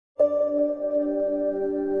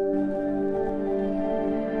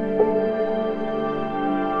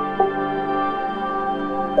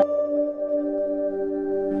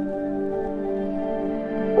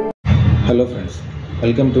Hello friends,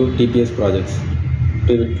 welcome to TPS projects.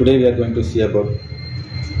 Today we are going to see about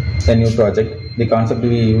a new project. The concept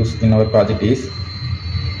we use in our project is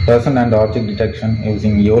person and object detection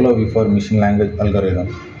using Yolo V4 machine language algorithm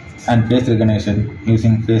and face recognition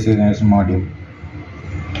using face recognition module.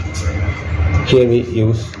 Here we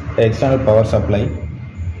use the external power supply,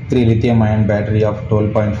 3 lithium-ion battery of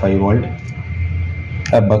 12.5 volt,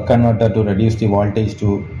 a buck converter to reduce the voltage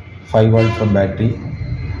to 5 volt from battery.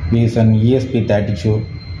 We use an ESP32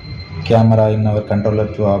 camera in our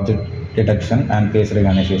controller to object detection and face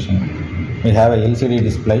recognition. We have a LCD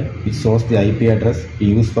display which shows the IP address we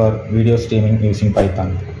use for video streaming using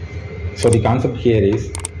Python. So the concept here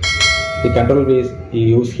is the controller we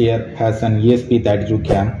use here has an ESP32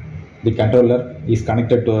 CAM. The controller is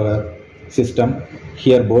connected to our system.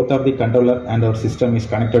 Here both of the controller and our system is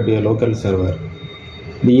connected to a local server.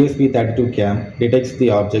 The ESP32 CAM detects the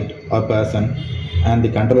object or person and the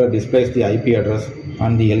controller displays the IP address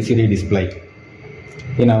on the LCD display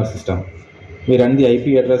in our system. We run the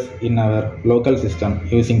IP address in our local system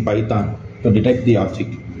using Python to detect the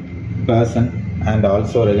object, person, and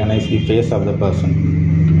also recognize the face of the person.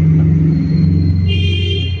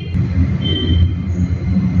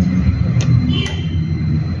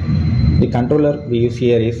 The controller we use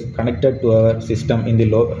here is connected to our system in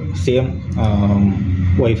the same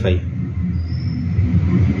Wi-Fi.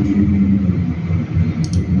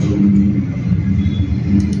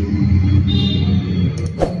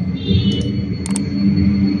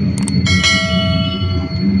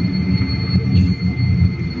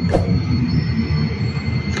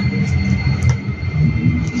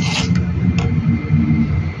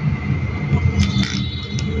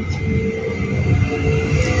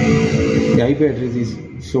 The IP address is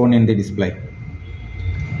shown in the display.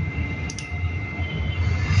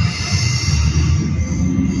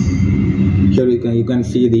 Here you can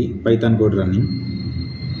see the Python code running.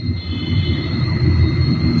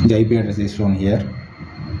 The IP address is shown here.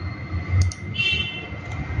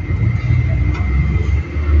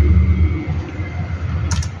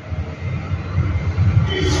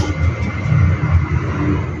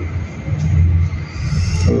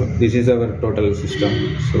 So this is our total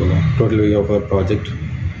system. So total view of our project.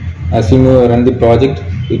 As we run the project,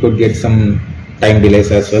 we could get some time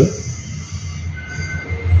delays as well.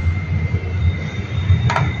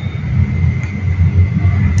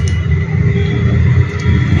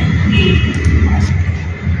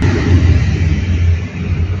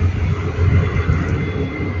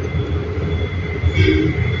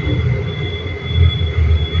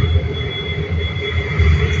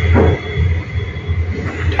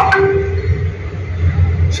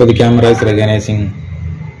 So the camera is recognizing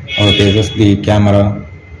our faces. The camera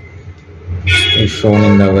is shown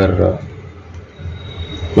in our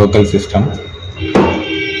local system.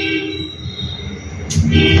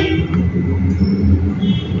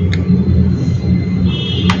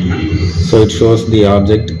 So it shows the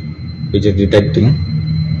object which is detecting.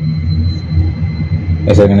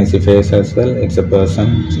 As I can see face as well, it's a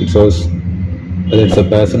person. It shows whether it's a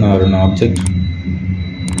person or an object.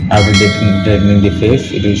 After detecting the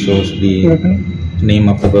face, it will show the name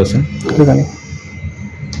of the person.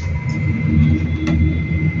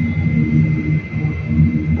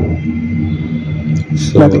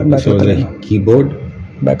 So it shows a keyboard.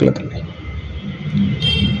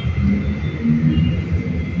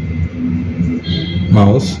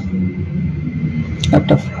 Mouse.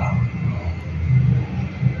 Laptop.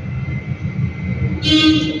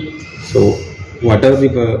 So whatever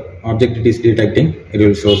the object it is detecting, it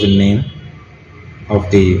will show the name of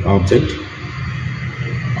the object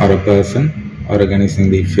or a person, or recognizing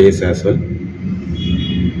the face as well.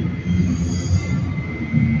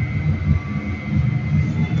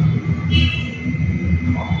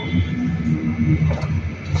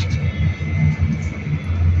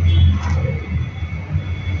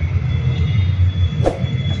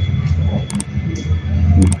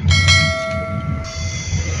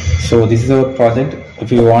 So this is our project.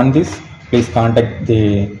 If you want this, please contact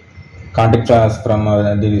us from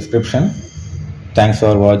the description. Thanks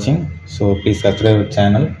for watching. So please subscribe our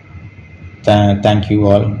channel. Thank you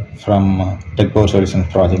all from Tech Power Solutions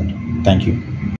project. Thank you.